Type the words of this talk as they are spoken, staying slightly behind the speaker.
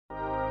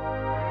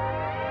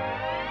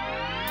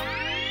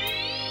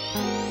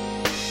Hi,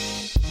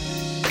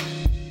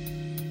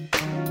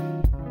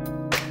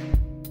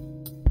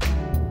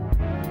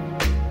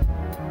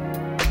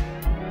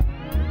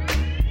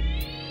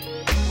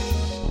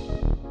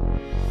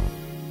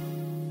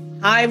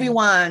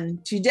 everyone.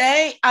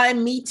 Today,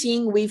 I'm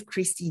meeting with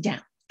Christie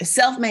Downs, a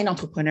self-made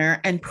entrepreneur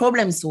and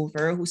problem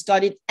solver who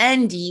started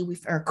Handdii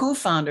with her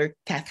co-founder,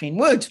 Kathryn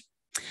Wood.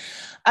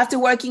 After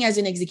working as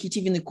an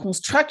executive in the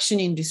construction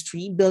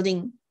industry,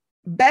 building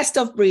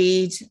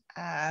best-of-breed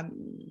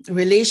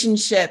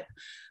relationship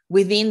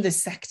within the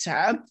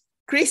sector,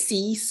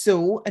 Christie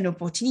saw an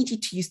opportunity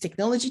to use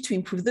technology to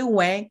improve the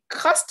way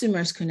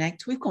customers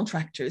connect with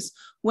contractors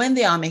when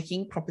they are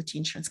making property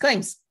insurance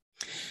claims.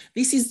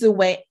 This is the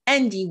way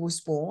Handdii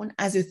was born,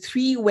 as a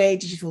three-way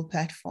digital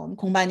platform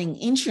combining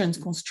insurance,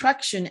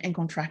 construction, and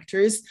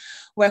contractors,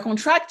 where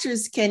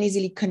contractors can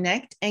easily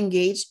connect,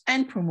 engage,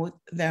 and promote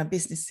their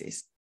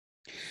businesses.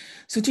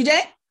 So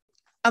today,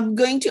 I'm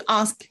going to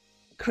ask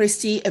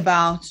Christie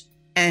about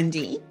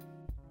Handdii.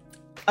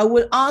 I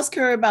will ask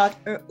her about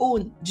her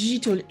own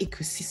digital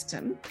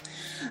ecosystem.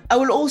 I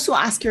will also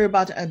ask her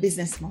about her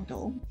business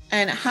model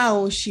and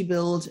how she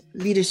builds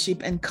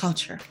leadership and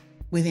culture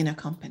within a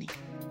company.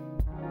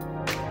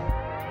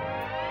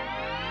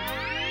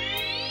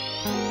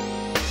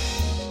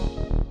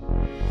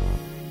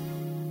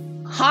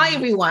 Hi,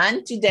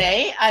 everyone.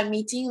 Today, I'm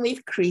meeting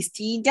with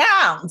Christie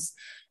Downs,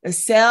 a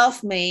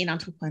self-made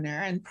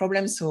entrepreneur and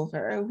problem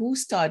solver who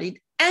started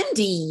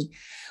Handdii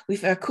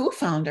with her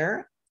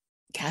co-founder,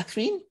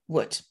 Kathryn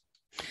Wood.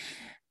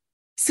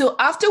 So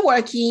after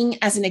working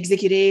as an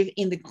executive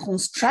in the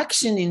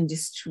construction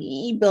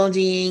industry,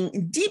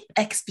 building deep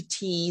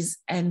expertise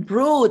and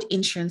broad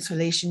insurance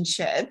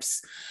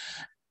relationships,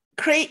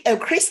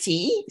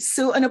 Christie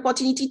saw an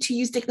opportunity to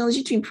use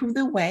technology to improve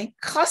the way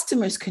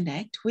customers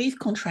connect with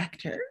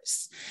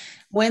contractors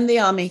when they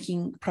are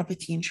making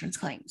property insurance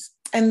claims.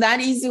 And that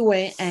is the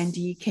way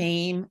Handdii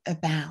came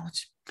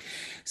about.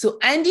 So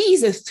Handdii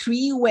is a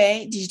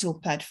three-way digital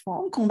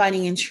platform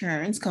combining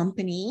insurance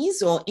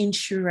companies or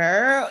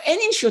insurer and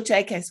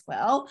insurtech as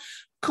well,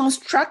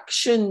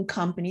 construction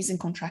companies and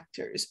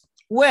contractors,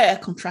 where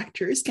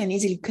contractors can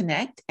easily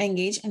connect,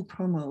 engage, and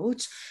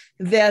promote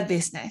their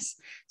business.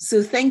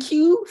 So thank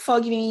you for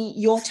giving me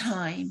your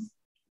time,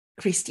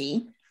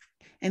 Christie.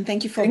 And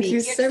thank you for being here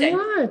today. Thank you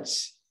so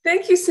much.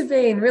 Thank you,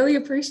 Sabine. Really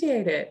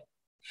appreciate it.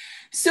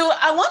 So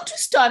I want to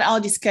start our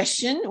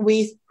discussion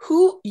with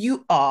who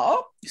you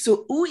are.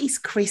 So who is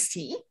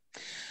Christie?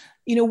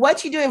 You know,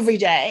 what you do every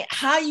day,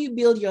 how you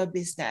build your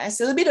business,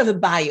 a little bit of a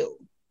bio,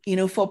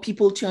 for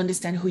people to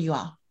understand who you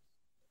are.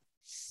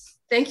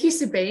 Thank you,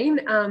 Sabine.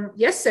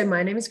 Yes, so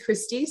my name is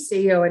Christie,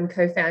 CEO and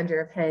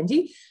co-founder of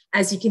Handdii.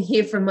 As you can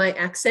hear from my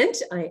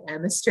accent, I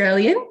am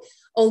Australian,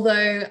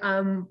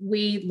 although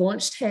we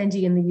launched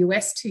Handdii in the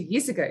US 2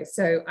 years ago.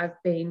 So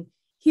I've been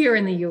here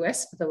in the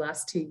US for the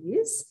last 2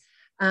 years.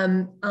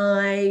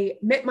 I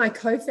met my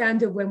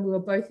co-founder when we were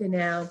both in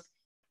our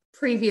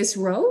previous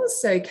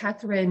roles. So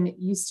Kathryn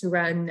used to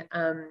run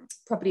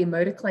property and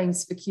motor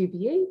claims for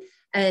QBE,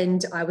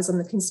 and I was on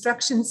the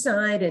construction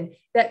side, and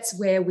that's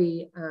where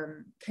we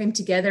came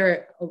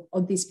together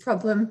on this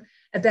problem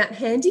about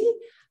Handdii,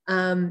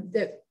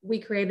 that we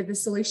created the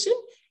solution.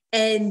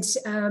 And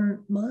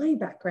my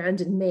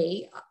background and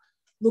me,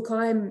 look,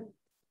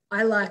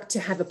 I like to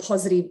have a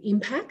positive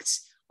impact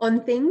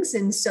on things,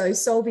 and so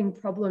solving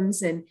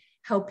problems and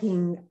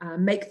helping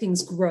make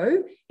things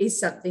grow is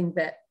something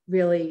that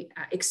really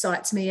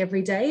excites me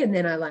every day. And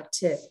then I like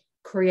to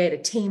create a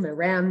team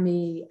around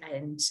me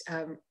and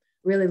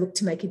really look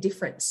to make a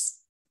difference.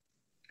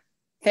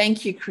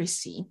 Thank you,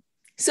 Christie.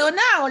 So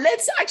now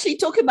let's actually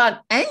talk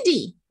about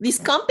Handdii, this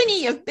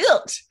company you've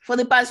built for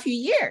the past few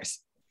years.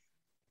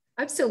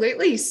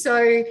 Absolutely.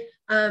 So,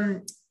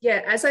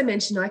 as I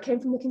mentioned, I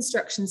came from the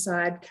construction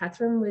side.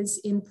 Kathryn was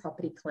in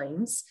property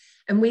claims,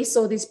 and we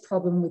saw this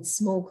problem with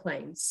small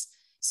claims.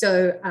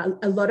 So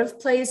a lot of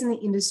players in the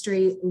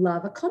industry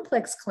love a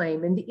complex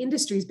claim, and the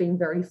industry has been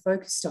very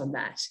focused on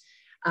that.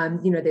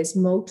 There's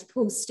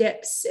multiple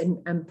steps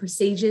and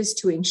procedures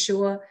to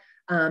ensure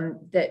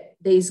that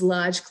these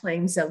large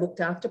claims are looked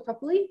after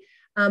properly,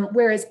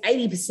 whereas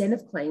 80%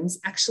 of claims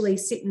actually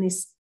sit in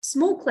this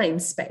small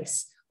claims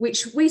space,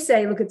 which we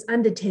say, look, it's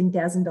under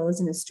 $10,000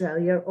 in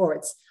Australia, or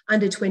it's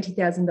under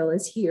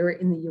 $20,000 here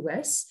in the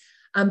US.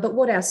 But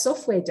what our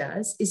software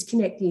does is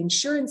connect the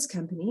insurance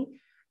company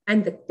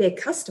and their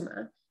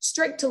customer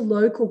straight to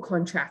local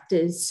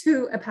contractors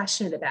who are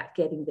passionate about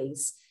getting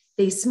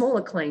these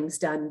smaller claims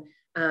done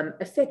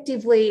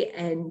effectively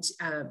and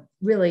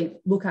really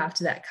look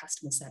after that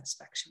customer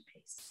satisfaction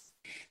piece.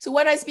 So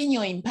what has been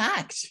your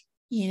impact?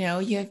 You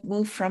have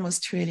moved from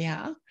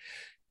Australia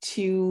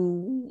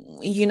to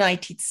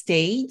United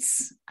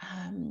States,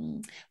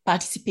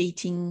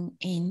 participating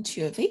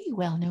into a very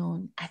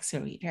well-known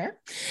accelerator.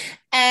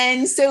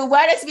 And so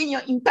what has been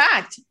your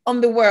impact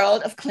on the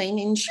world of claim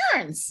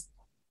insurance?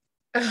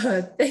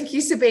 Thank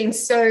you, Sabine.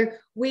 So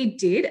we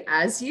did,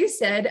 as you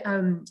said,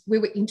 we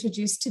were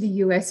introduced to the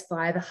US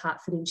via the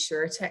Hartford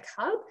Insurer Tech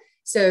Hub.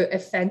 So a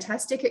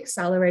fantastic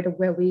accelerator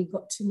where we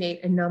got to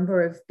meet a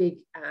number of big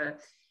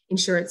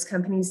insurance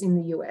companies in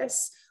the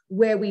US,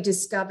 where we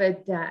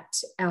discovered that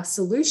our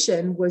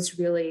solution was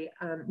really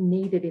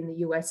needed in the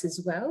US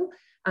as well.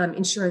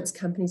 Insurance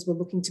companies were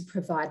looking to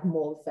provide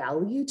more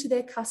value to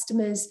their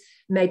customers.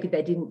 Maybe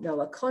they didn't know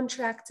a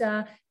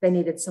contractor. They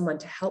needed someone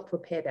to help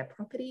repair their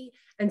property.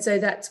 And so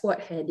that's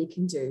what Handdii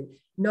can do.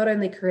 Not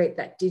only create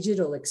that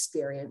digital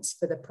experience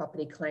for the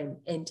property claim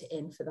end to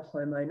end for the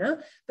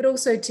homeowner, but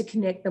also to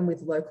connect them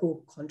with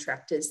local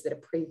contractors that are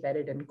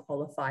pre-vetted and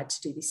qualified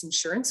to do this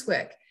insurance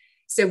work.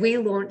 So we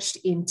launched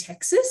in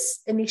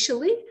Texas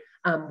initially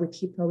with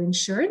Hippo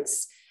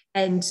Insurance.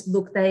 And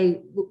look,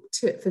 they look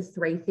to it for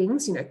three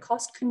things,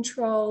 cost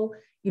control,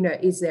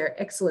 is there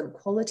excellent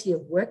quality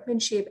of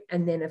workmanship?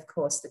 And then, of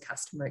course, the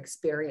customer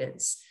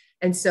experience.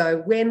 And so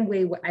when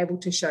we were able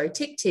to show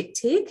tick, tick,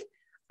 tick,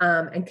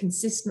 and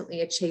consistently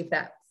achieve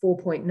that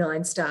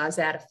 4.9 stars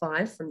out of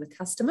 5 from the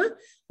customer,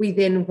 we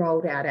then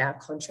rolled out our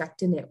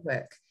contractor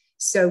network.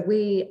 So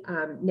we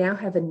now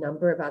have a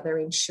number of other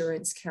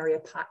insurance carrier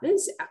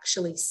partners,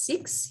 actually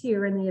 6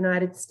 here in the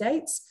United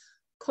States,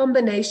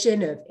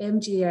 combination of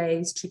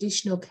MGAs,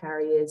 traditional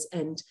carriers,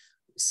 and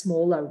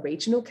smaller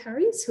regional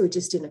carriers who are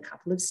just in a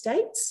couple of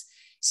states.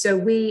 So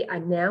we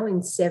are now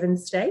in 7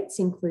 states,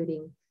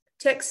 including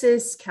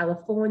Texas,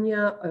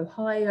 California,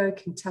 Ohio,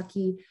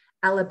 Kentucky,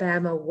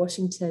 Alabama,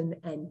 Washington,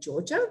 and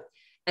Georgia.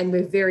 And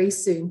we're very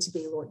soon to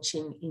be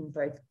launching in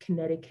both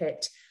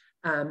Connecticut,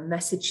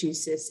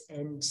 Massachusetts,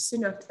 and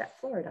soon after that,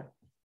 Florida.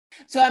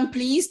 So I'm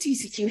pleased to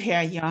see you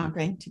here. You are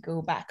going to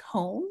go back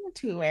home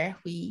to where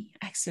we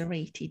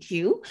accelerated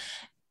you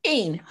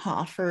in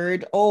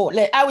Hartford, or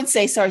I would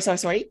say,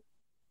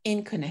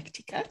 in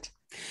Connecticut.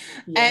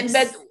 Yes.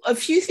 But a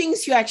few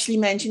things you actually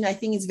mentioned, I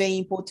think is very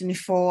important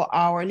for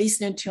our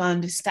listener to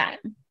understand.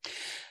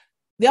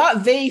 There are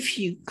very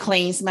few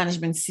claims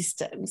management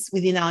systems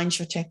within our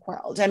insurtech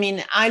world. I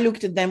mean, I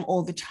looked at them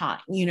all the time.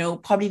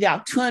 Probably there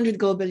are 200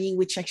 globally,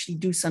 which actually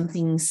do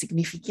something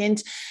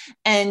significant.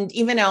 And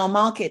even our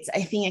markets,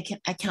 I think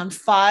I count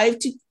 5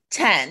 to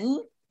 10,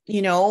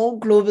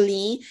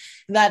 globally,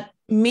 that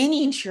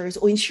many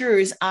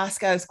insurers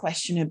ask us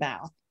questions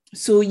about.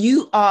 So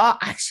you are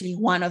actually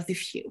one of the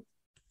few.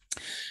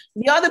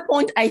 The other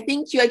point I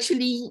think you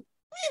actually,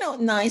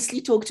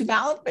 nicely talked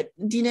about, but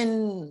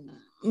didn't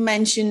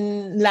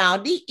mention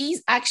loudly,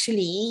 is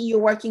actually you're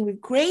working with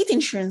great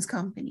insurance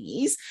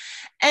companies,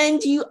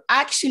 and you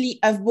actually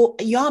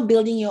you're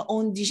building your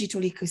own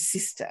digital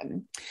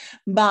ecosystem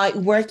by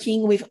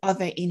working with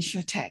other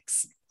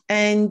insurtechs,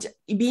 and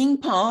being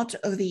part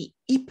of the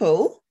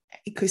Hippo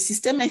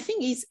ecosystem, I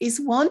think is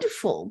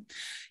wonderful.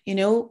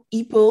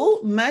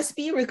 Hippo must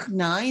be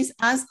recognized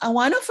as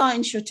one of our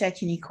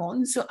insurtech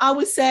unicorns. So I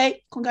would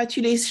say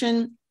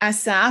congratulations,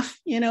 Asaf,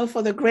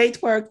 for the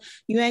great work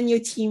you and your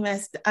team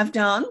have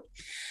done.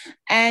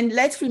 And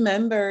let's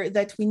remember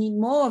that we need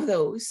more of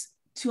those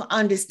to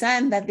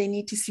understand that they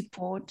need to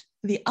support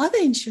the other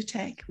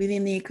insurtech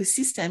within the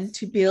ecosystem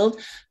to build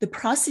the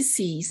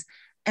processes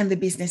and the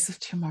business of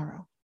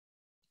tomorrow.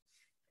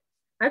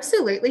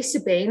 Absolutely,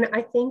 Sabine.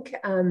 I think,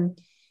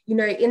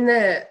 in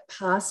the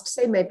past,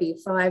 say maybe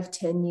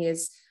 5-10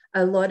 years,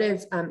 a lot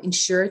of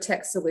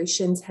insurtech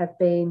solutions have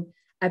been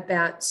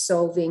about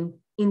solving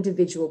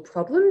individual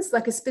problems,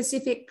 like a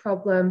specific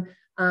problem,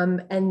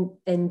 and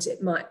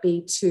it might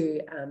be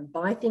to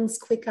buy things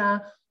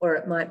quicker, or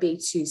it might be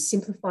to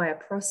simplify a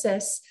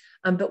process.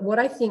 But what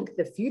I think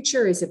the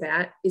future is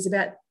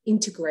about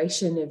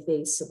integration of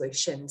these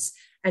solutions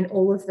and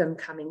all of them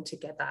coming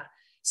together.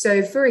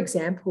 So, for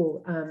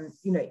example,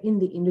 in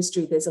the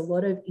industry, there's a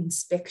lot of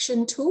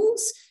inspection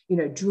tools,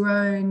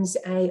 drones,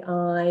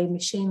 AI,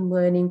 machine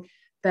learning.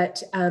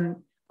 But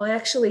I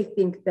actually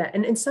think that,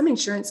 and some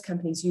insurance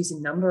companies use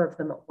a number of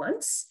them at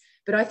once,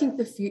 but I think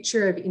the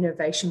future of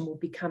innovation will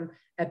become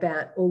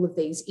about all of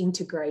these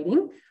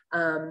integrating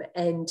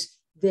and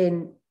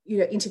then,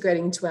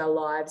 integrating into our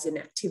lives and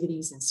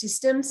activities and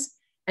systems.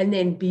 And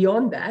then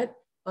beyond that,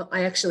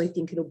 I actually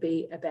think it'll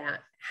be about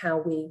how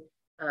we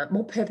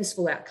more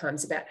purposeful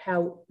outcomes, about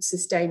how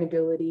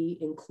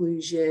sustainability,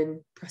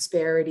 inclusion,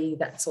 prosperity,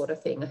 that sort of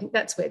thing. I think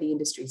that's where the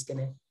industry is going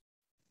to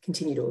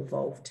continue to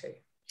evolve to.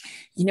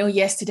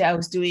 Yesterday I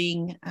was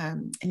doing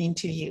an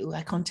interview.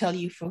 I can't tell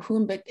you for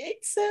whom, but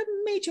it's a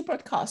major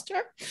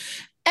broadcaster.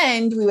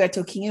 And we were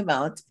talking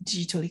about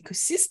digital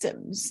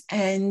ecosystems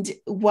and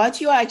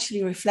what you're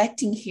actually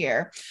reflecting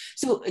here.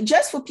 So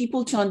just for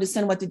people to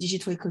understand what the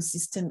digital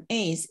ecosystem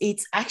is,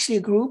 it's actually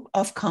a group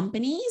of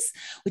companies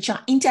which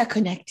are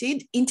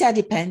interconnected,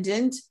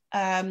 interdependent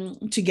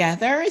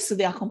together. So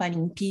they are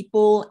combining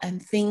people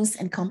and things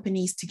and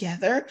companies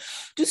together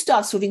to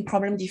start solving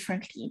problems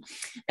differently.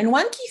 And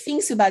one key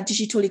thing about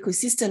digital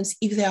ecosystems,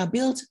 if they are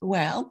built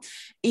well,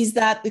 is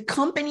that the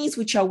companies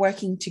which are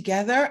working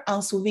together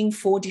are solving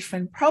 4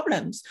 different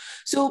problems.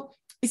 So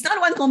it's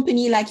not one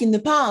company like in the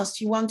past,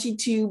 you wanted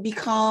to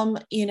become,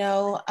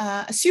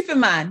 a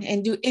Superman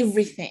and do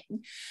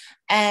everything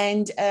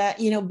and,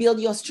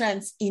 build your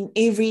strengths in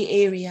every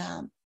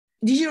area.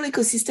 Digital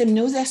ecosystem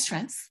knows their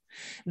strengths,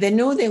 They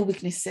know their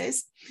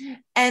weaknesses,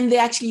 and they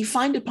actually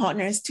find the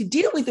partners to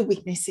deal with the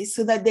weaknesses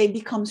so that they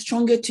become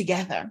stronger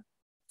together.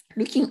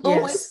 Looking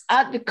always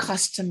at the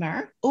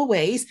customer,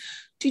 always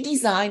to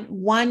design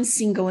one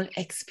single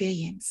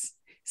experience,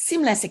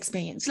 seamless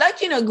experience, like,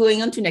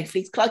 going onto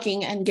Netflix,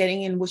 clocking and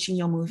getting and watching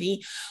your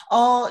movie,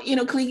 or,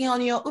 clicking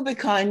on your Uber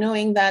car,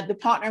 knowing that the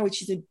partner,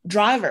 which is the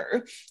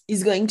driver,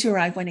 is going to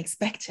arrive when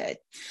expected.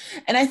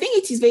 And I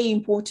think it is very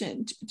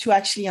important to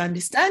actually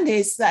understand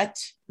is that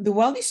the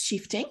world is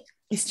shifting,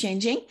 is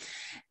changing,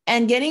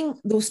 and getting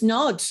those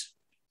nodes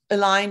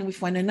aligned with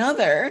one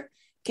another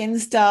can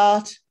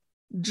start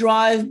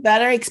drive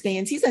better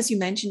experiences, as you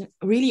mentioned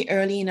really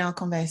early in our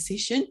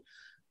conversation,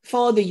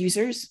 for the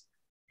users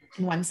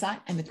on one side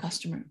and the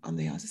customer on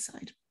the other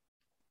side.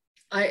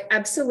 I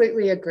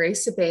absolutely agree,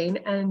 Sabine.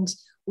 And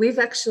we've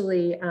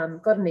actually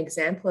got an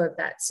example of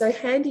that. So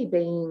Handdii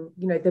being,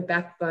 the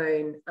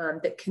backbone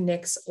that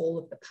connects all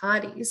of the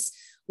parties,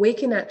 we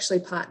can actually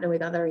partner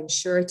with other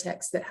insurer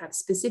techs that have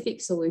specific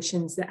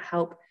solutions that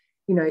help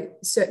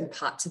certain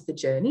parts of the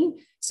journey.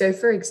 So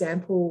for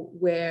example,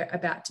 we're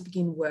about to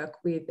begin work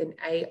with an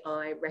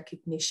AI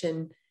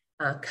recognition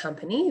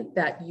company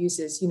that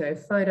uses,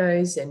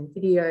 photos and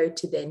video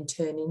to then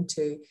turn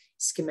into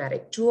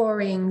schematic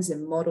drawings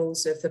and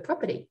models of the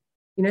property.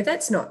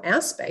 That's not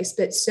our space,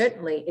 but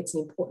certainly it's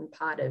an important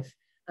part of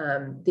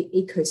the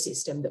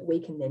ecosystem that we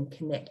can then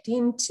connect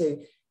in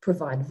to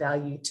provide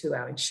value to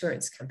our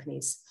insurance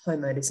companies,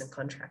 homeowners and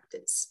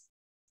contractors.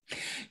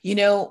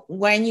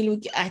 When you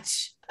look at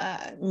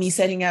me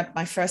setting up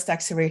my first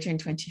accelerator in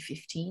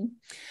 2015,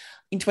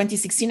 in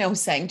 2016, I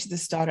was saying to the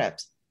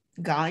startups,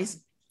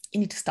 guys, you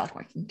need to start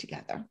working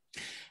together.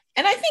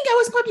 And I think I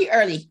was probably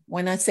early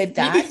when I said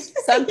that.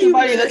 Some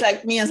people looked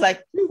like me. I was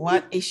like,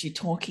 what is she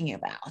talking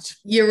about?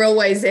 You're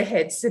always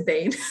ahead,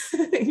 Sabine.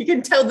 You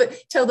can tell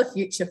the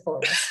future for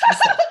us.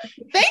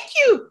 Thank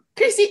you,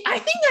 Chrissy. I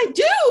think I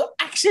do,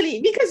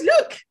 actually, because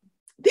look,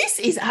 this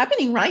is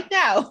happening right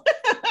now.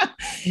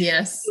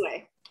 Yes.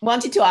 Anyway,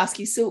 wanted to ask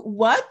you, so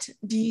what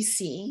do you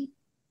see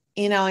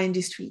in our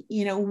industry?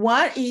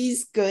 What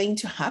is going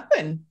to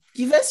happen?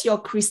 Give us your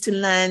crystal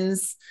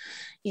lens,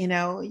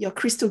 your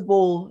crystal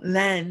ball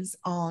lens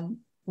on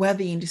where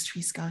the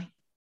industry is going.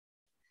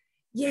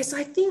 Yes,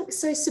 I think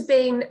so,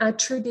 Sabine.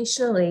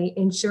 Traditionally,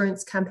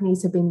 insurance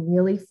companies have been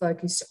really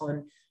focused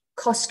on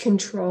cost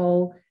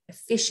control,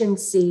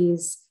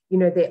 efficiencies,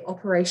 their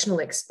operational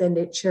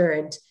expenditure,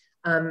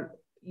 and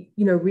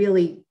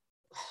really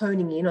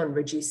honing in on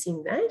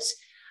reducing that.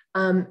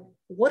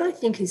 What I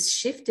think has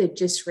shifted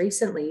just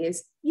recently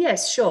is,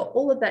 yes, sure,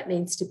 all of that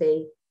needs to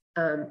be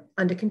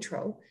under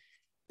control,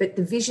 but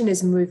the vision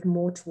has moved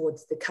more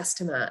towards the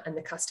customer and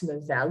the customer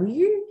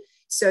value.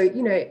 So,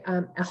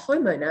 a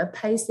homeowner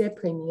pays their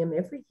premium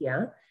every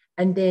year,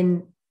 and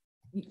then,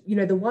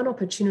 the one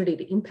opportunity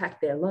to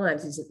impact their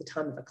lives is at the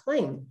time of a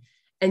claim.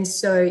 And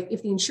so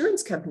if the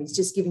insurance company is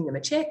just giving them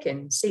a check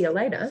and see you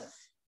later,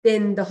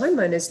 then the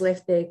homeowner's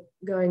left there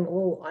going,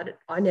 oh,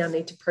 I now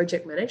need to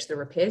project manage the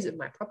repairs of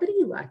my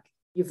property. Like,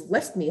 you've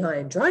left me high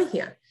and dry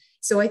here.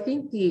 So I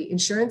think the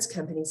insurance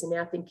companies are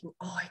now thinking,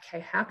 oh,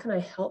 okay, how can I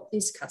help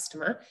this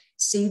customer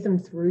see them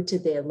through to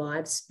their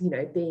lives,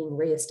 being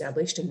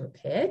reestablished and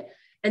repaired?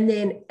 And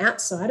then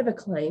outside of a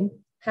claim,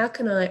 how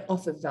can I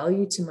offer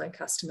value to my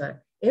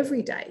customer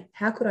every day?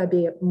 How could I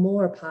be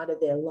more a part of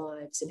their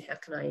lives, and how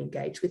can I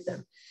engage with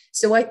them?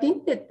 So I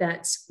think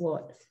that's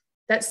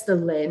the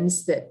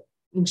lens that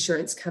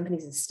insurance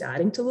companies are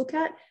starting to look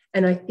at.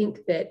 And I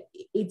think that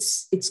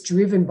it's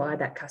driven by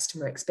that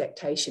customer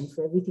expectation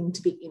for everything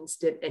to be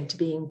instant and to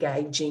be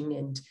engaging,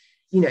 and,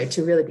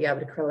 to really be able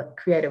to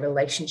create a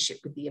relationship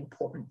with the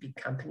important big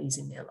companies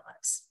in their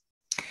lives.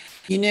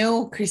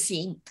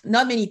 Chrissy,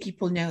 not many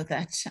people know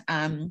that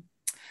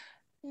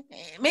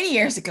many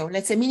years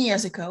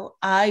ago,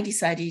 I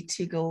decided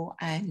to go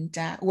and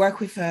work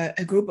with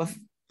a group of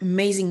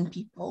amazing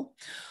people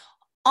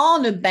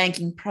on a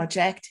banking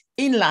project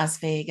in Las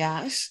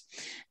Vegas.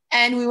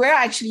 And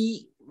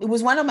it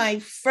was one of my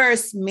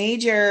first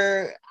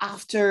major,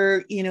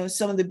 after,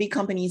 some of the big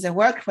companies I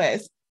worked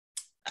with,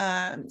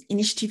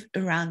 initiative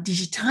around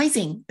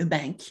digitizing a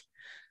bank,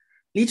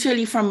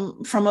 literally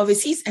from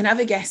overseas. And have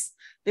a guess,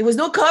 there was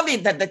no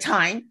COVID at the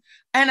time.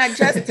 And I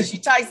just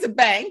digitized the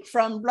bank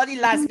from bloody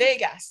Las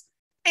Vegas.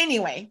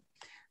 Anyway,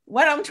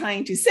 what I'm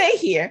trying to say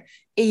here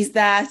is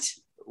that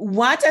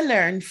what I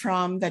learned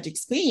from that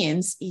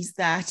experience is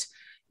that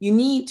you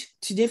need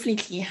to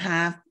definitely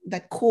have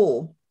that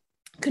core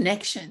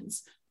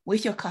connections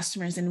with your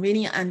customers and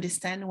really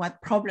understand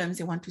what problems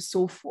they want to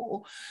solve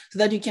for, so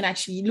that you can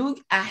actually look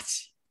at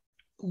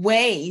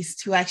ways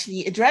to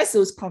actually address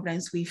those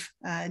problems with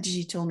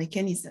digital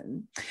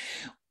mechanism.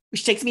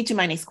 Which takes me to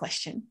my next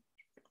question.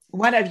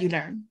 What have you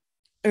learned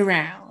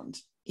around,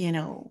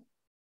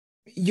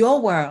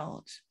 your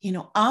world,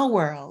 our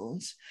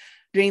world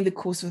during the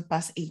course of the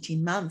past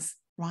 18 months,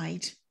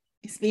 right?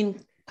 It's been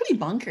pretty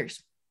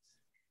bonkers.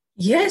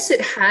 Yes,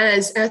 it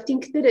has. I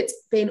think that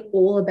it's been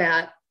all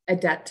about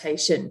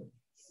adaptation.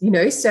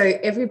 So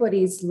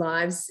everybody's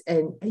lives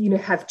and,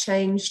 have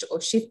changed or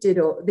shifted,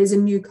 or there's a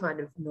new kind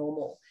of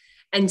normal.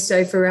 And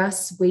so for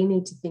us, we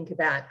need to think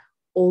about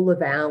all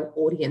of our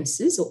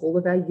audiences or all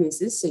of our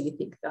users. So you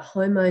think the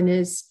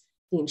homeowners,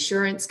 the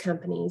insurance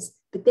companies,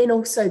 but then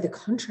also the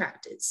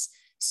contractors.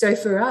 So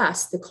for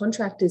us, the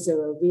contractors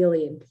are a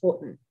really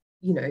important,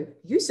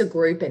 user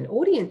group and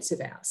audience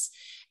of ours.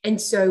 And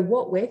so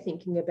what we're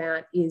thinking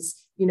about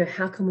is,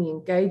 how can we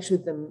engage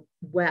with them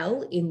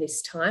well in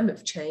this time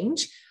of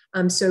change?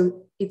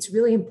 So it's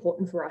really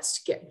important for us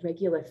to get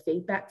regular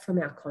feedback from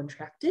our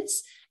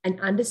contractors and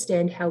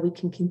understand how we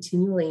can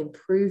continually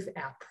improve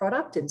our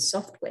product and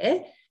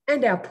software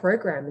and our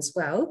program as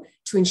well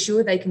to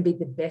ensure they can be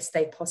the best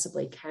they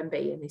possibly can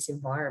be in this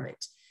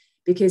environment.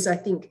 Because I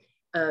think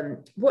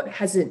what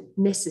hasn't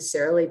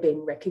necessarily been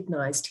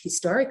recognised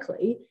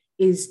historically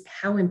is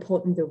how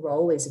important the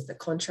role is of the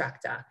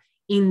contractor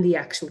in the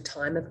actual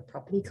time of a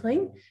property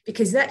claim,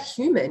 because that's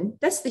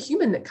the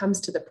human that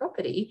comes to the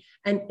property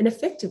and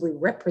effectively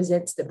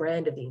represents the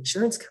brand of the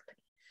insurance company.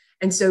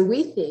 And so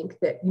we think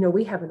that,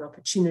 we have an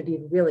opportunity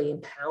to really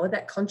empower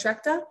that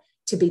contractor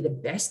to be the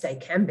best they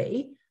can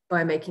be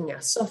by making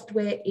our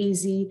software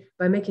easy,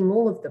 by making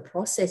all of the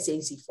process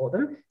easy for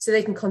them so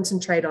they can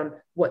concentrate on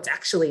what's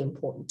actually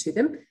important to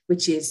them,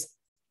 which is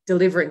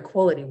delivering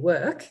quality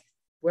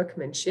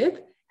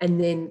workmanship, and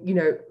then,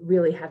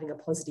 really having a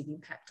positive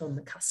impact on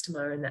the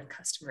customer and that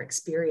customer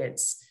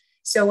experience.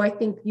 So I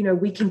think,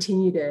 we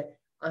continue to,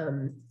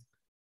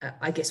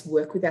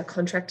 work with our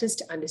contractors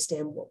to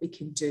understand what we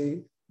can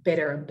do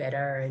better and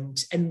better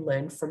and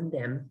learn from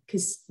them,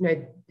 because,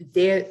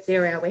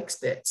 they're our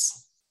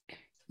experts.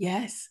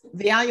 Yes,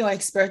 they are your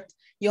expert,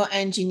 your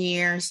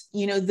engineers,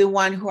 the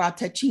one who are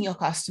touching your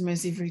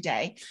customers every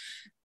day.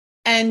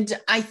 And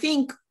I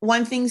think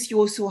one thing you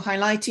also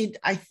highlighted,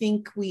 I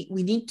think we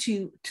need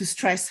to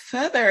stress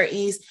further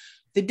is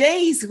the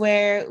days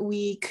where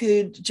we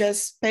could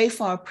just pay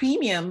for our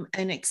premium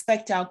and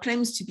expect our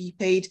claims to be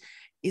paid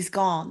is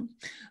gone.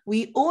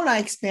 We all are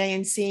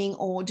experiencing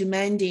or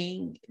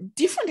demanding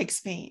different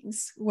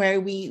experience where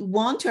we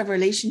want to have a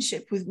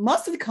relationship with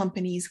most of the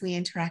companies we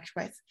interact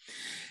with.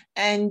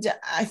 And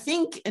I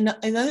think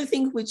another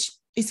thing which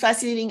is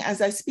fascinating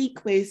as I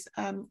speak with,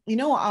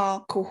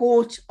 our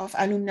cohort of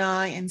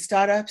alumni and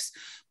startups,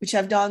 which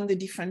have done the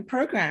different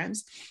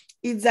programs,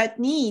 is that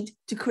need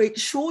to create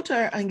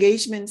shorter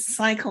engagement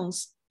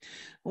cycles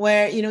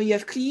where, you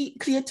have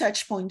clear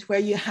touch point where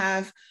you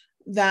have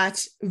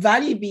that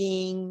value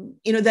being,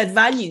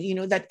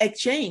 that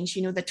exchange,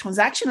 that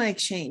transactional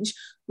exchange,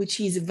 which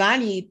is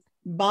valued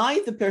by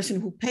the person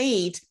who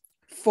paid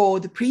for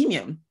the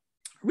premium,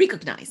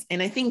 recognized.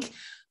 And I think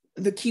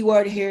the key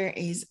word here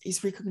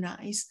is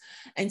recognize.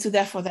 And so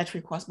therefore that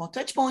requires more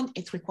touch point.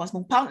 It requires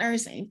more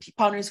partners and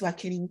partners who are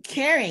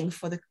caring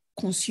for the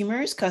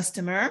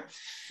customer,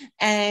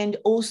 and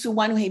also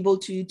one who is able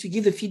to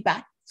give the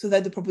feedback so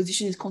that the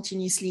proposition is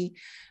continuously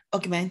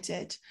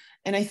augmented.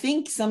 And I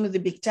think some of the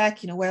big tech,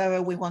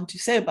 whatever we want to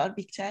say about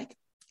big tech,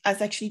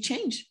 has actually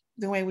changed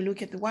the way we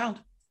look at the world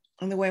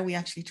and the way we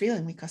actually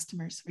deal with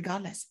customers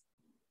regardless.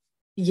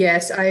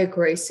 Yes, I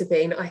agree,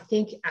 Sabine. I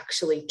think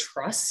actually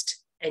trust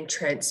and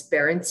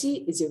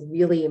transparency is a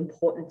really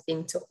important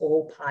thing to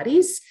all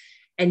parties,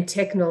 and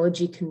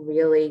technology can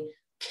really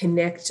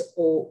connect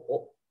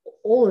all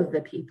of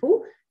the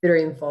people that are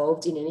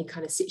involved in any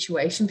kind of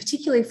situation,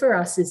 particularly for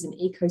us as an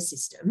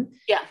ecosystem.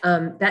 Yeah.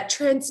 That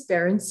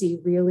transparency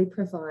really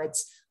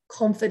provides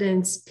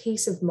confidence,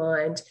 peace of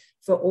mind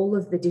for all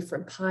of the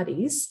different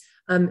parties,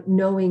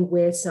 knowing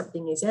where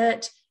something is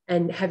at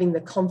and having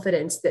the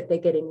confidence that they're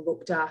getting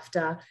looked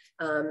after,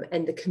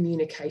 and the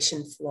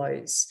communication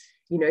flows.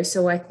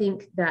 So I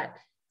think that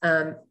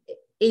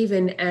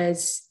even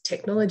as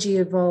technology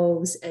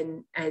evolves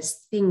and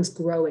as things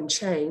grow and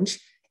change,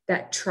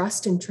 that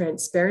trust and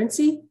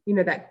transparency,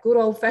 that good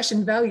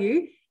old-fashioned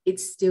value, it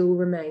still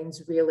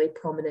remains really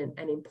prominent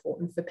and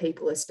important for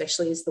people,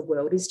 especially as the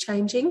world is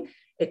changing.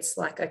 It's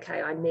like,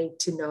 okay, I need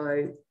to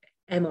know,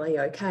 am I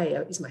okay?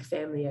 Is my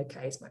family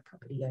okay? Is my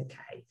property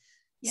okay?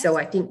 Yes. So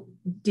I think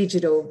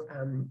digital,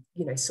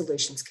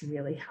 solutions can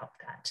really help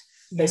that.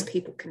 Those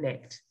people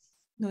connect.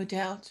 No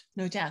doubt.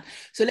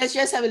 So let's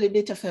just have a little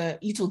bit of a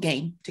little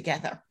game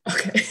together.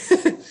 Okay.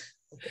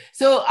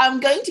 So I'm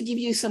going to give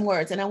you some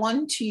words and I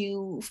want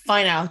to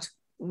find out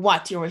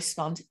what your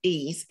response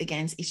is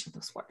against each of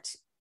those words.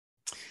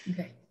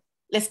 Okay.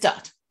 Let's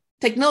start.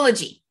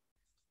 Technology.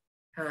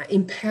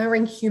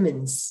 Empowering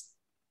humans.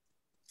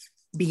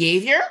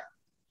 Behavior.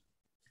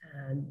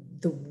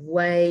 The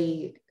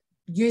way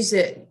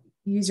user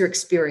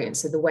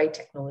experience, so the way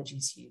technology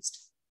is used.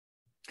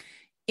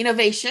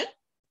 Innovation.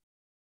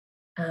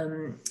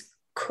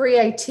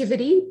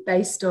 Creativity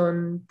based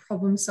on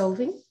problem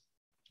solving.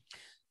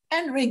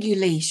 And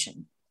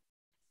regulation.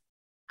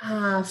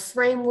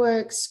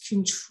 Frameworks,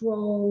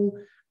 control,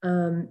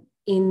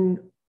 in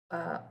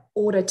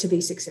order to be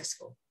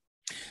successful.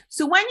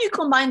 So when you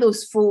combine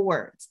those four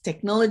words,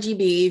 technology,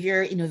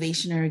 behavior,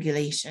 innovation, and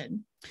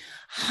regulation,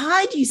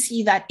 how do you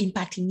see that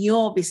impacting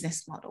your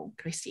business model,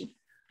 Christie?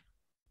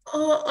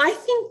 I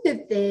think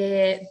that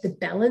they're the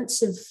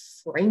balance of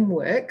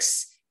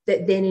frameworks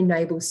that then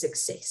enable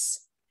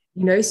success.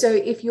 So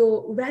if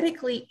you're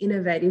radically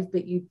innovative,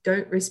 but you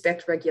don't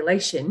respect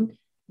regulation,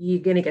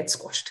 you're going to get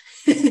squashed.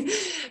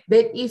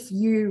 But if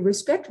you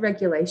respect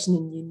regulation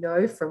and you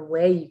know from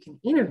where you can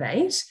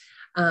innovate,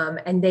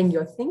 and then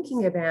you're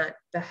thinking about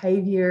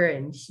behavior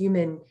and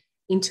human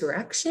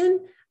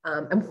interaction.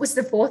 And what was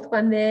the fourth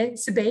one there,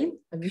 Sabine?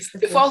 I missed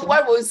the fourth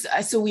one was,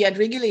 so we had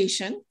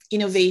regulation,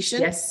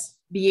 innovation, yes,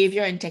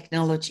 behavior, and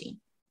technology.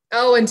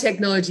 Oh, and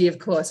technology, of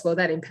course. Well,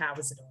 that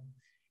empowers it all.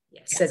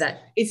 Yes. So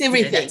that it's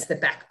everything. That's the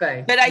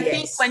backbone. But I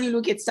think when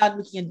you start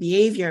looking at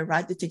behavior,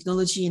 right, the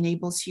technology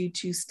enables you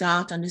to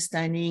start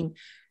understanding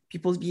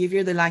people's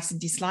behavior, the likes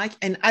and dislikes.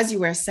 And as you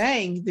were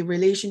saying, the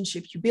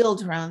relationship you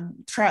build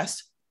around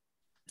trust.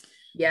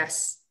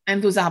 Yes.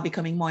 And those are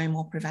becoming more and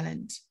more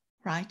prevalent,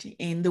 right,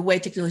 in the way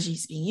technology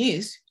is being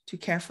used to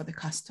care for the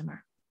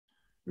customer.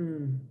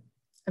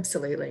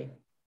 Absolutely.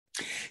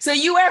 So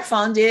you were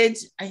founded,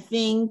 I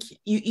think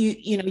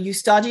you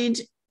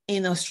studied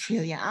in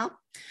Australia.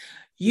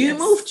 You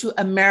moved to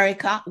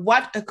America.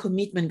 What a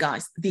commitment,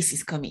 guys. This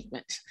is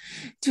commitment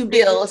to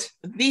build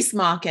this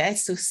market.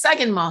 So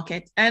second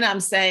market. And I'm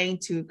saying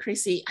to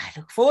Chrissy, I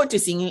look forward to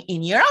seeing you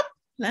in Europe,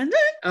 London.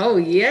 Oh,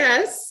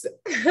 yes.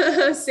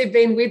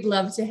 Sabine, we'd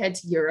love to head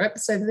to Europe.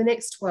 So for the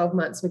next 12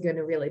 months, we're going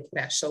to really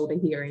put our shoulder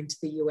here into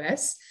the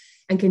US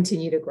and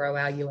continue to grow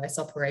our US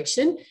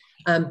operation.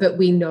 But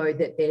we know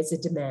that there's a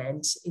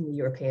demand in the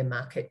European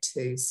market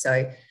too.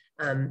 So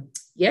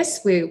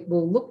yes,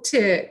 we'll look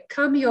to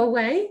come your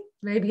way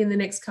maybe in the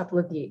next couple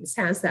of years.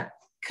 How's that?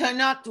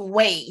 Cannot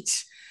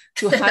wait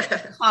to have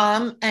to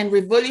come and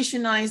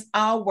revolutionize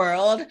our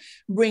world,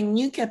 bring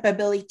new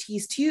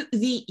capabilities to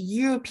the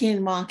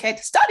European market,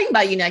 starting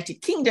by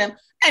United Kingdom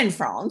and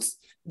France.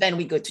 Then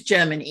we go to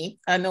Germany.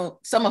 I know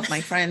some of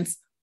my friends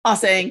are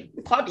saying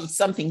probably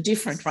something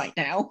different right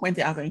now when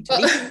they are going to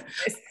leave.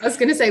 I was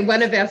going to say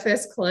one of our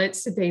first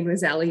clients, Sabine,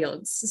 was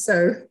Allianz.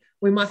 So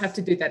we might have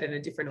to do that in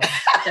a different way.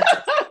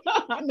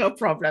 No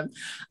problem.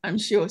 I'm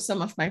sure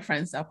some of my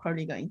friends are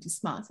probably going to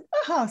smile.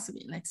 Oh,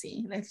 Sabine, let's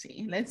see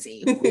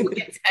who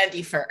gets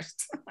Handdii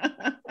first.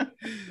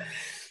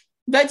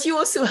 But you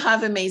also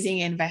have amazing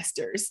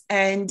investors.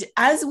 And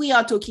as we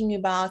are talking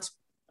about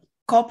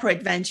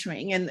corporate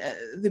venturing and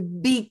the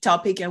big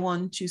topic I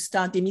want to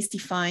start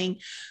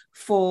demystifying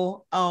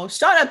for our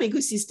startup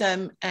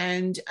ecosystem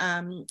and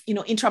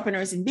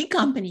entrepreneurs in big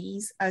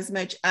companies, as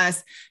much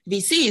as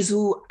VCs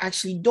who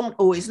actually don't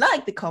always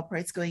like the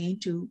corporates going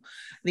into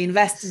the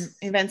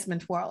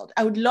investment world.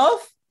 I would love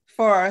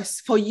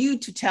for you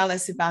to tell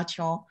us about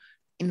your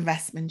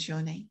investment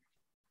journey.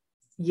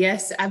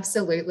 Yes,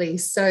 absolutely.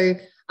 So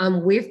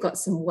we've got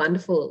some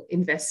wonderful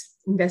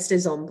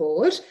investors on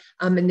board,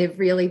 and they've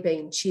really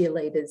been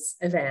cheerleaders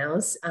of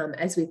ours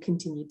as we've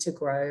continued to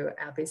grow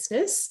our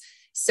business.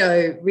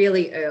 So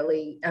really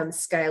early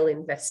scale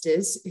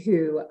investors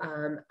who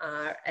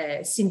are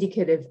a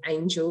syndicate of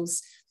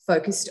angels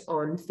focused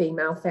on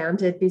female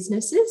founded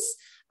businesses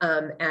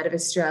out of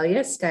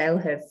Australia. Scale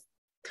have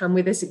come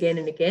with us again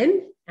and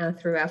again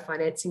through our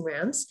financing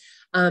rounds.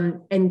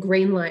 And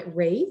Greenlight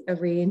Re, a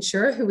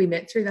reinsurer who we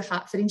met through the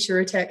Hartford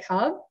InsurTech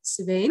Hub,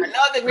 Sabine. I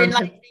love the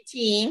Greenlight Re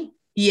team.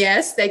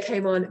 Yes, they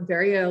came on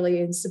very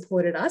early and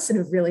supported us and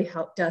have really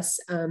helped us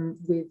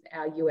with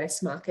our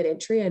US market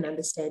entry and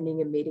understanding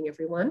and meeting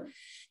everyone.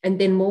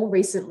 And then more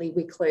recently,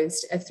 we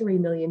closed a $3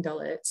 million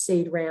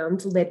seed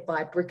round led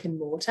by Brick and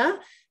Mortar,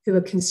 who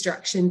are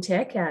construction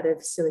tech out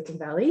of Silicon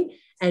Valley,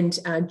 and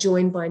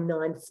joined by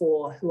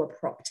 9-4, who are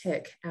prop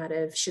tech out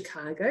of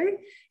Chicago.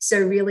 So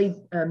really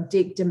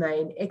deep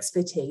domain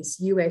expertise,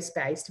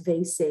 US-based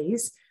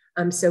VCs.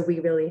 So we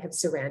really have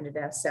surrounded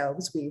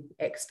ourselves with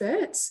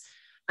experts.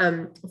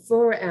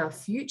 For our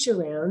future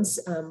rounds,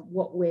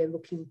 what we're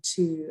looking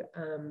to,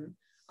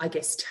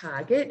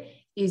 target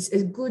is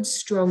a good,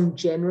 strong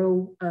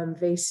general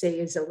VC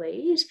as a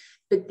lead,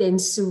 but then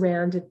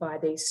surrounded by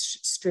these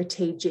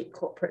strategic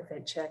corporate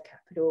venture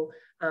capital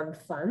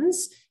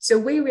funds. So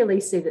we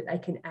really see that they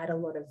can add a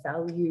lot of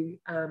value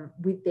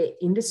with their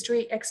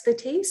industry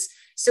expertise.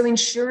 So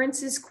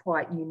insurance is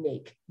quite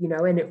unique,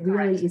 and it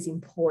really is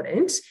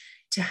important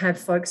to have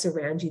folks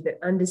around you that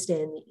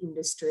understand the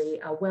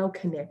industry, are well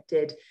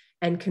connected,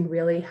 and can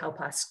really help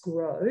us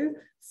grow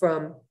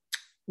from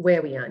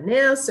where we are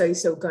now.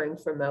 So going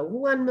from a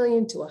 1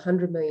 million to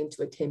 100 million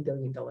to a $10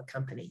 billion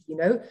company,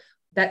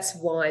 that's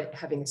why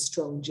having a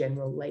strong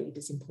general lead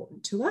is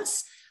important to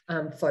us.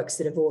 Folks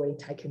that have already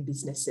taken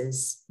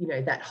businesses,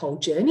 that whole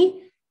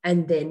journey,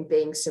 and then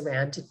being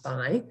surrounded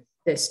by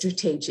the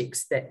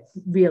strategics that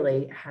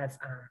really have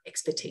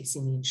expertise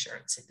in the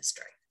insurance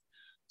industry.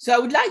 So I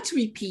would like to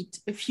repeat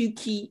a few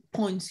key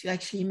points you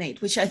actually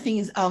made, which I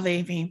think are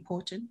very, very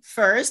important.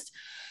 First,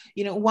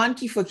 one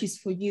key focus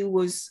for you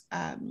was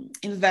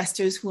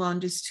investors who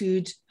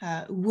understood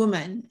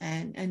women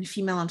and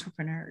female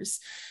entrepreneurs.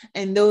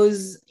 And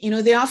those,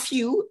 there are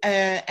few,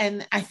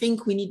 and I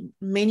think we need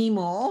many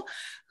more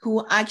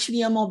who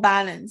actually are more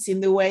balanced in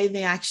the way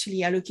they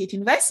actually allocate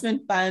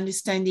investment by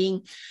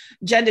understanding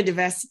gender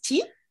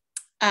diversity,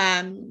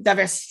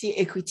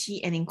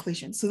 equity, and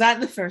inclusion. So that's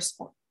the first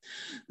point.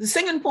 The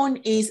second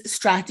point is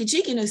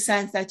strategic, in a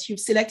sense that you've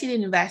selected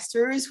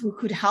investors who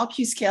could help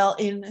you scale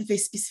in a very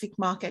specific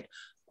market,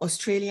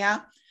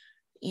 Australia,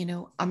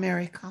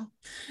 America.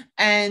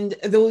 And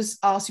those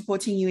are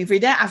supporting you every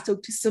day. I've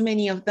talked to so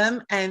many of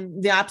them,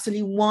 and they're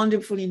absolutely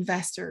wonderful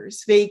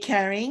investors, very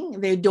caring.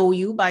 They adore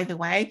you, by the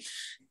way.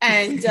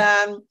 And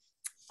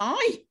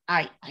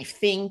I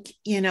think,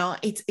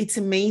 it's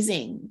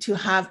amazing to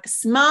have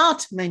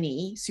smart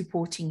money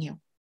supporting you.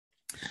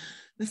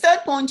 The third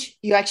point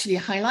you actually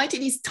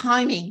highlighted is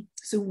timing.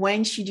 So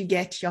when should you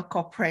get your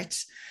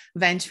corporate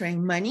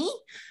venturing money?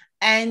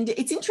 And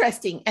it's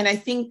interesting. And I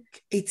think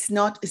it's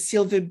not a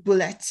silver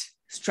bullet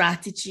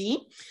strategy,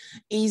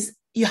 is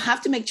you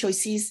have to make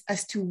choices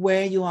as to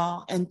where you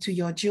are and to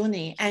your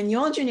journey. And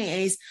your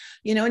journey is,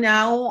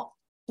 now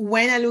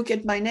when I look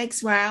at my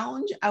next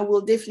round, I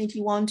will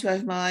definitely want to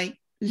have my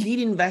lead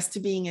investor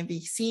being a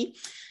VC,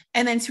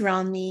 and then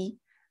surround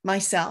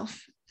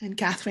myself and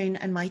Kathryn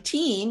and my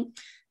team,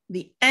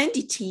 the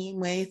Handdii team,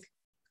 with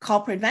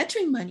corporate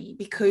venturing money,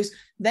 because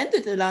then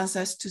that allows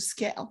us to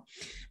scale.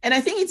 And I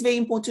think it's very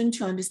important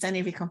to understand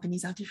every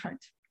companies are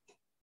different.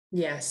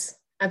 Yes,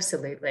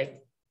 absolutely.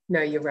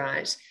 No, you're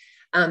right.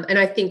 And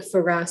I think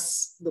for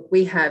us, look,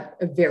 we have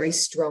a very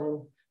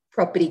strong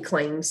property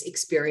claims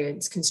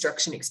experience,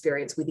 construction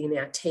experience within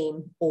our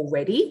team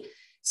already.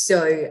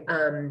 So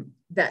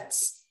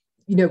that's,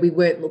 we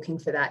weren't looking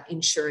for that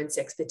insurance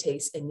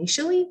expertise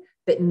initially,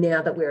 but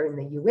now that we're in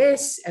the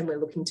US and we're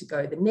looking to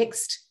go the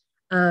next,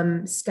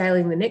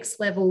 scaling the next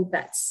level,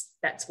 that's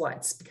why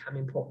it's become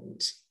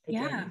important.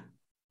 Again. Yeah.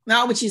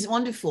 Now, which is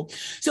wonderful.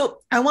 So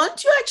I want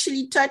to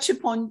actually touch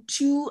upon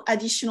two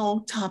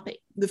additional topics.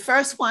 The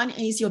first one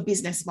is your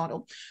business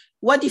model.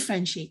 What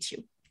differentiates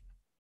you?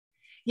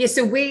 Yeah,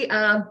 so we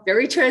are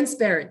very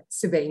transparent,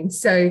 Sabine.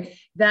 So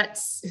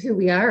that's who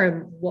we are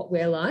and what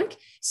we're like.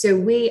 So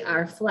we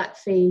are a flat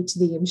fee to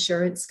the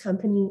insurance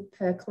company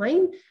per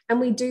claim. And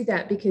we do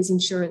that because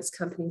insurance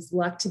companies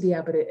like to be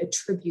able to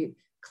attribute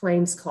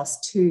claims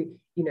cost to,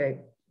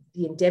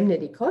 the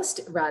indemnity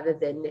cost rather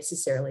than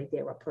necessarily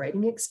their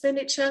operating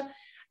expenditure.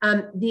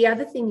 The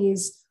other thing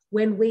is,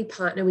 when we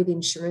partner with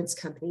insurance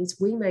companies,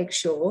 we make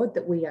sure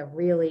that we are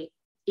really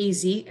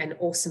easy and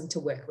awesome to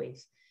work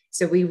with.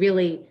 So we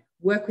really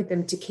work with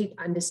them to keep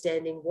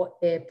understanding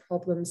what their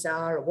problems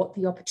are or what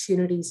the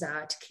opportunities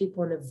are to keep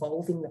on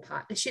evolving the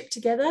partnership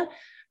together,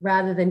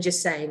 rather than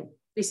just saying,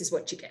 this is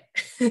what you get.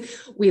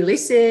 We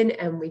listen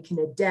and we can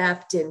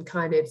adapt and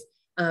kind of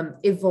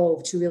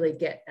evolve to really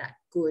get that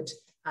good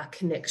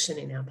connection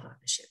in our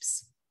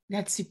partnerships.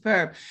 That's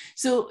superb.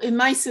 So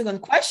my second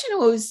question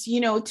was,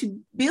 to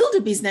build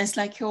a business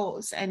like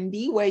yours and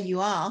be where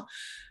you are,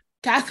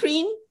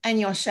 Kathryn and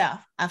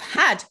yourself have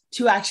had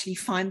to actually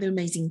find the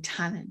amazing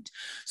talent.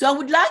 So I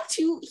would like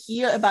to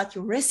hear about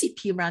your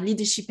recipe around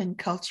leadership and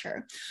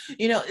culture.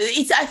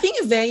 It's, I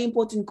think, a very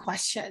important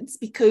question,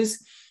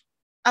 because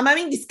I'm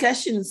having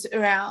discussions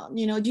around,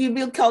 do you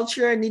build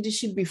culture and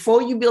leadership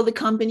before you build a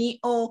company,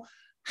 or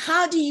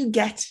how do you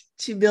get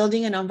to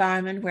building an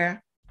environment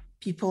where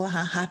people are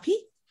happy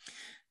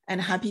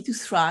and happy to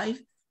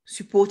thrive,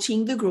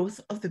 supporting the growth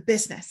of the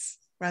business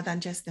rather than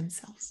just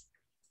themselves?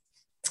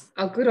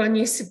 Oh, good on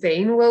you,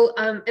 Sabine. Well,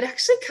 it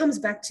actually comes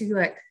back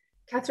to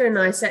Kathryn and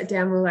I sat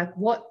down, we're like,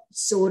 what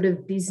sort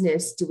of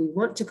business do we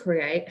want to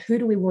create? Who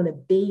do we want to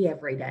be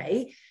every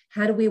day?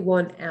 How do we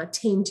want our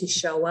team to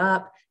show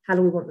up? How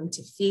do we want them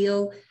to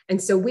feel?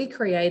 And so we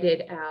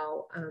created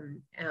our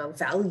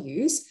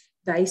values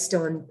based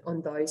on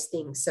those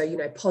things.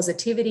 So,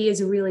 positivity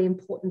is a really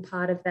important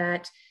part of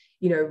that,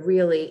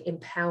 really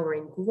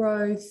empowering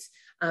growth,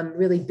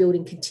 really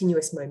building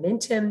continuous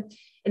momentum.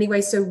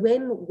 Anyway, so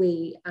when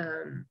we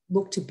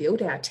look to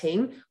build our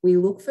team, we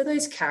look for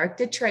those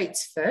character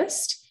traits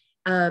first,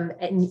 and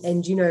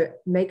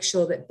make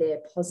sure that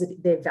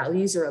their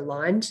values are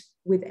aligned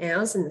with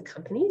ours and the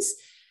company's.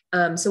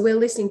 So we're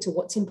listening to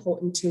what's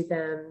important to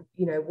them,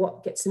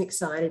 what gets them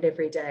excited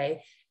every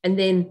day. And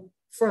then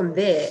from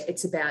there,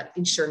 it's about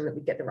ensuring that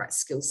we get the right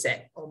skill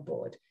set on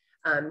board,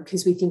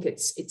 because we think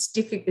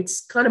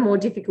it's kind of more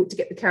difficult to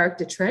get the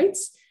character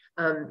traits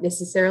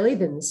necessarily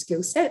than the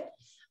skill set.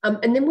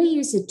 And then we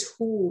use a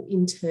tool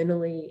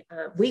internally.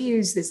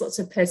 There's lots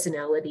of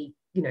personality,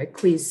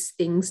 quiz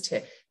things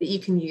that you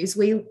can use.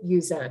 We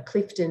use a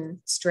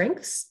Clifton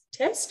Strengths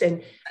test.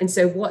 And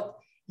so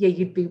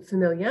you'd be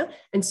familiar.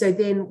 And so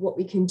then what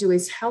we can do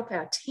is help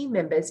our team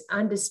members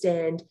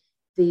understand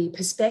the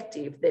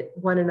perspective that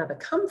one another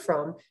come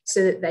from,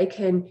 so that they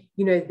can,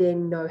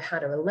 then know how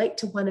to relate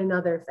to one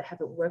another if they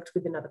haven't worked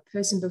with another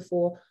person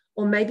before,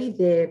 or maybe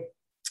they're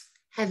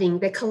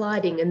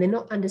colliding and they're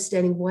not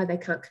understanding why they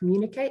can't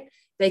communicate.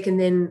 They can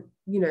then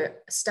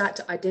start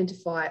to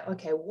identify,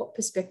 okay, what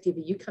perspective are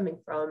you coming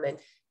from, and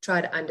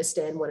try to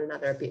understand one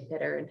another a bit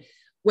better. And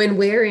when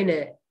we're in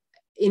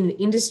an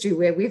industry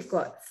where we've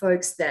got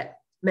folks that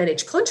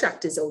manage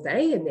contractors all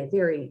day and they're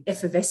very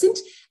effervescent,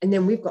 and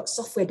then we've got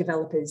software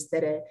developers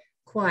that are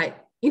quite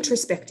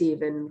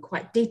introspective and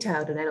quite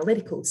detailed and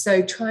analytical.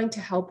 So trying to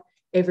help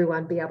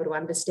everyone be able to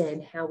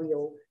understand how we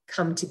all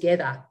come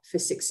together for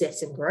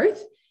success and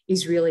growth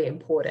is really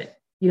important.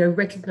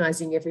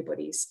 Recognizing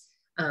everybody's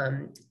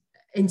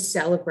and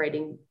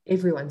celebrating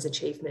everyone's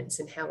achievements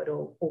and how it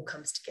all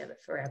comes together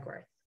for our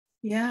growth.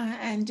 Yeah,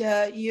 and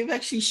you've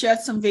actually shared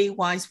some very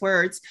wise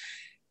words.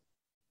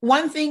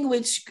 One thing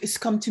which has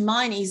come to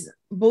mind is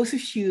both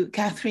of you,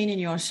 Kathryn and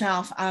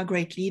yourself, are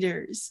great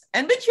leaders,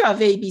 but you are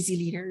very busy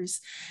leaders.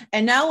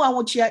 And now I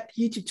want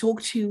you to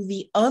talk to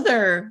the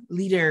other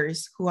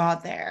leaders who are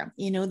there,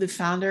 the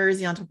founders,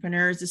 the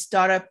entrepreneurs, the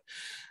startup,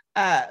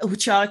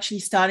 which are actually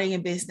starting a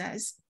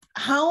business.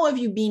 How have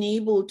you been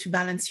able to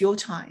balance your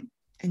time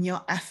and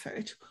your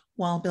effort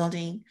while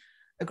building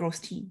a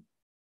growth team?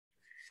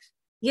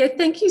 Yeah,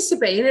 thank you,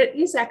 Sabine.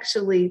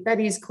 That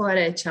is quite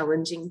a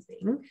challenging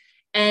thing.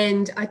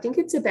 And I think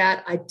it's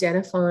about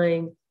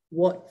identifying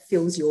what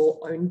fills your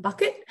own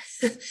bucket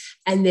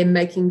and then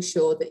making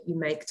sure that you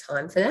make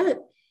time for that.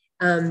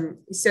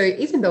 So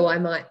even though I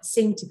might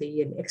seem to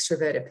be an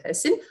extroverted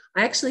person,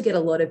 I actually get a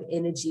lot of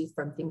energy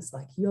from things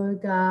like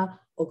yoga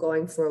or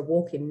going for a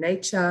walk in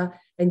nature.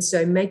 And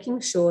so making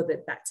sure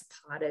that that's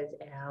a part of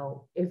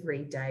our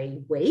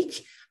everyday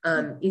week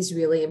is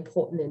really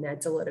important and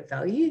adds a lot of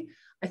value.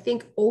 I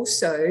think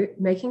also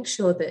making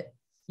sure that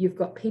you've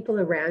got people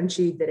around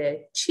you that are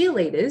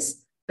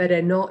cheerleaders, but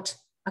are not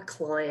a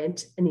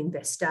client, an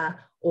investor,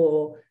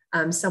 or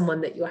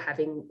someone that you're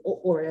having,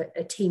 or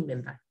a team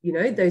member,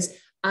 those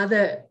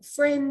other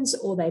friends,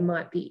 or they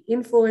might be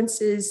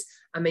influencers.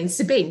 I mean,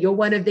 Sabine, you're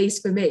one of these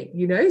for me,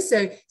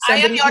 so I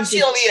am your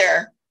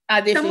cheerleader.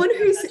 Someone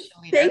who's,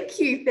 thank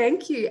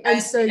you.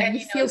 And so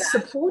you feel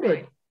supported.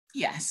 Right.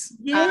 Yes.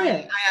 Yeah.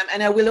 I am.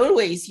 And I will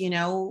always,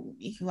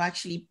 if you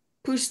actually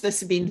push the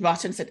Sabine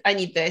button and said, I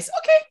need this.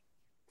 Okay,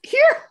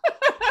 here.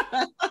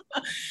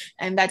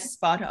 And that's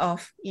part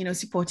of,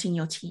 supporting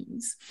your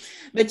teams.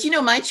 But,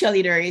 my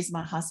cheerleader is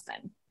my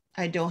husband.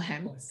 I adore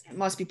him.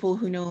 Most people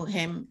who know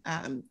him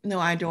know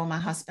I adore my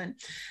husband.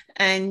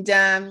 And,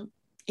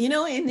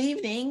 in the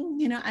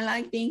evening, I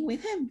like being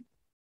with him,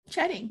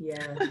 chatting.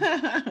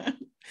 Yeah.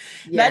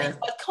 That is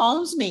what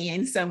calms me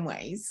in some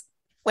ways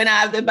when I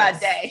have the bad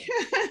day.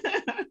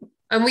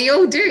 And we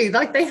all do,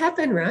 like they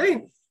happen,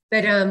 right?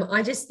 But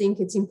I just think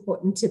it's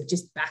important to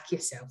just back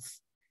yourself,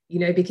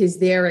 because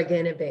there are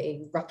going to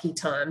be rocky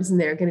times, and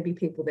there are going to be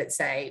people that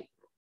say,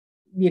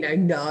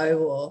 no,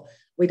 or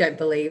we don't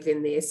believe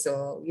in this,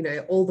 or,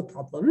 all the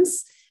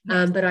problems.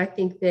 But I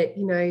think that,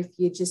 if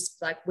you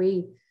just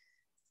we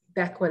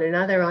back one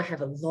another, I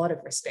have a lot of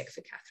respect for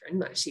Kathryn.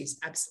 Like, she's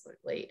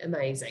absolutely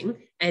amazing.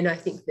 And I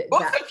think that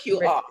both of you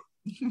are.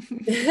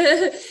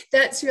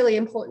 That's really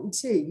important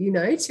too,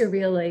 to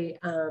really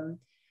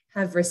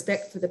have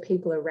respect for the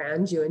people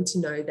around you, and to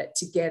know that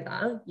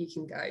together you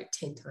can go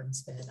 10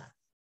 times further.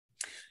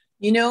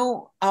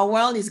 Our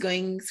world is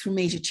going through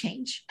major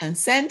change,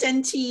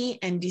 uncertainty,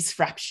 and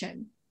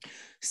disruption.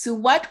 So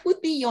what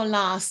would be your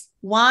last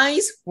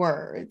wise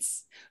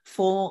words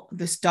for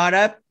the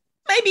startup,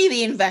 maybe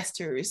the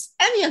investors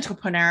and the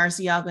entrepreneurs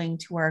you are going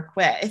to work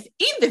with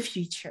in the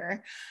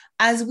future,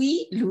 as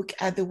we look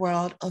at the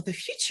world of the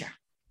future?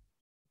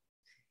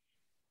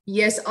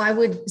 Yes,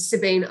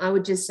 Sabine, I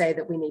would just say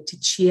that we need to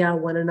cheer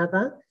one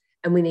another,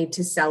 and we need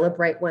to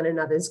celebrate one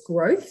another's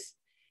growth,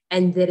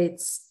 and that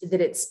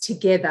it's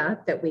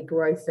together that we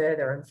grow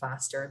further and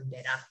faster and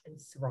better and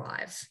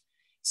thrive.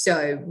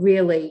 So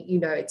really, we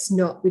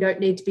don't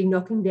need to be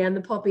knocking down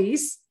the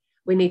poppies.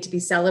 We need to be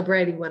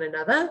celebrating one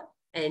another,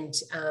 and,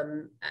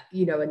 and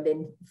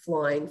then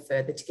flying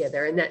further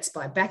together. And that's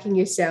by backing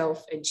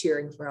yourself and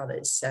cheering for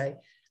others. So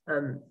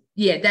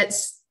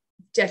that's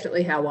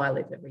definitely how I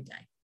live every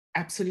day.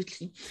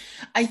 Absolutely.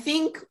 I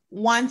think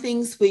one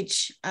things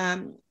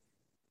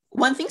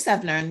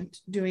I've learned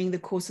during the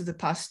course of the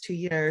past 2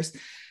 years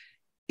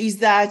is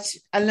that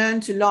I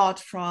learned a lot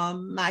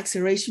from my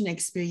acceleration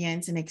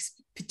experience and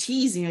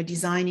expertise,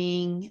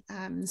 designing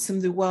some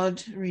of the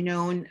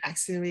world-renowned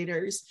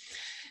accelerators.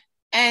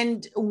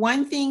 And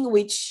one thing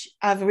which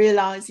I've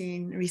realized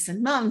in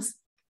recent months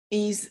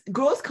is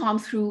growth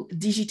comes through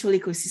digital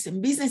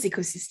ecosystem, business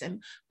ecosystem,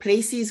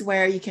 places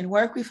where you can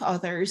work with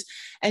others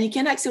and you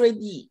can accelerate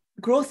the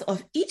growth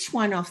of each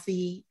one of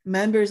the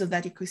members of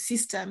that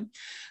ecosystem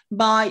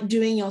by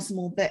doing your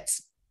small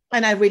bits.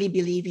 And I really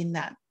believe in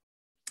that.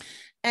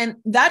 And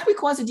that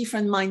requires a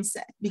different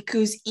mindset,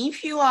 because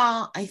if you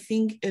are, I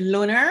think, a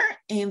loner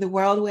in the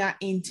world we are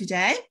in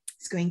today,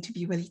 it's going to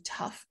be really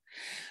tough,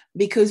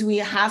 because we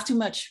have to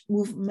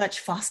move much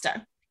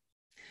faster.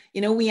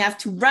 We have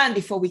to run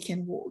before we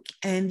can walk.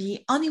 And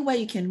the only way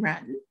you can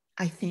run,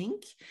 I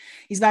think,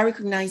 is by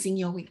recognizing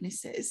your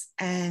weaknesses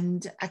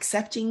and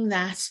accepting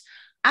that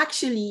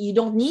actually you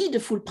don't need the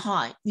full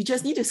pie. You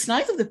just need a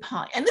slice of the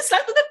pie. And the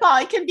slice of the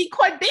pie can be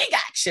quite big,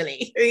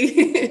 actually.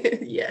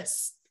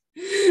 Yes,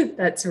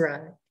 that's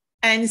right.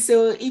 And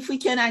so if we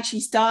can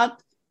actually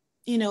start,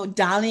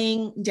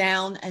 dialing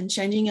down and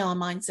changing our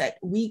mindset,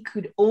 we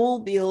could all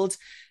build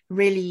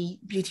really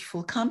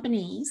beautiful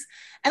companies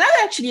and have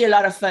actually a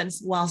lot of fun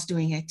whilst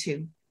doing it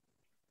too.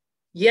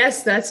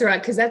 Yes, that's right.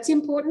 Because that's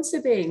important,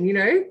 Sabine.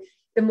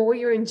 The more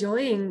you're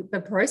enjoying the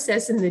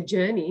process and the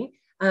journey,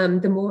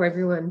 the more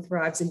everyone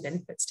thrives and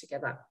benefits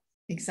together.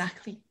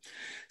 Exactly.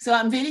 So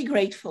I'm very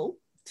grateful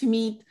to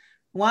meet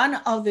one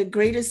of the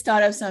greatest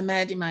startups I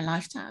met in my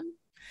lifetime.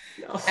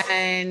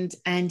 And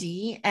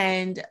Handdii,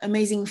 and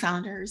amazing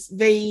founders,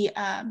 very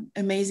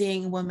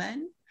amazing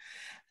woman,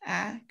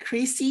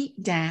 Christie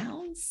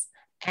Downs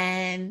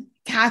and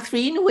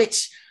Kathryn,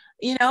 which,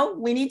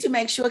 we need to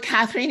make sure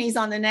Kathryn is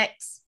on the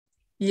next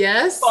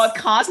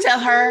podcast. Tell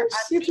her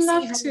she'd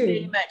love to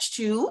very much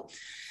too.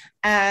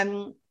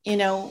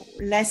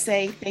 Let's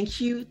say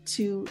thank you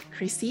to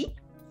Christie,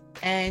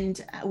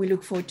 and we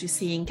look forward to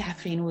seeing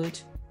Kathryn Wood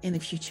in the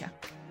future.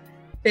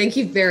 Thank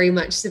you very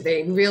much,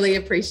 Sabine. Really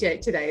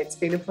appreciate today. It's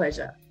been a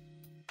pleasure.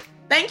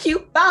 Thank you.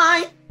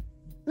 Bye.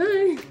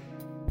 Bye.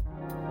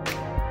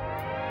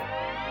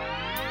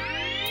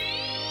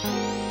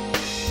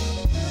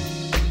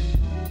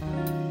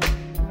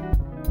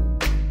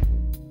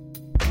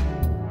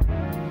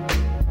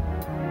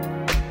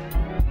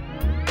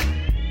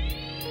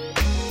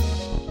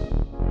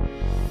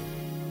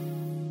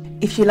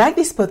 If you like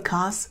this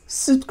podcast,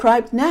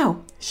 subscribe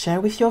now, share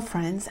with your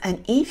friends,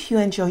 and if you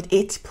enjoyed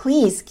it,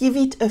 please give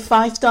it a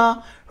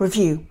 5-star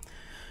review.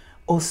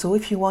 Also,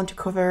 if you want to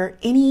cover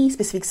any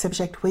specific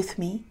subject with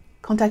me,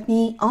 contact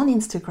me on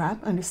Instagram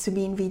under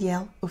Sabine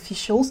VdL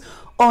Officials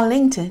or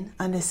LinkedIn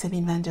under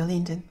Sabine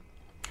VdL.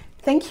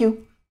 Thank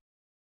you.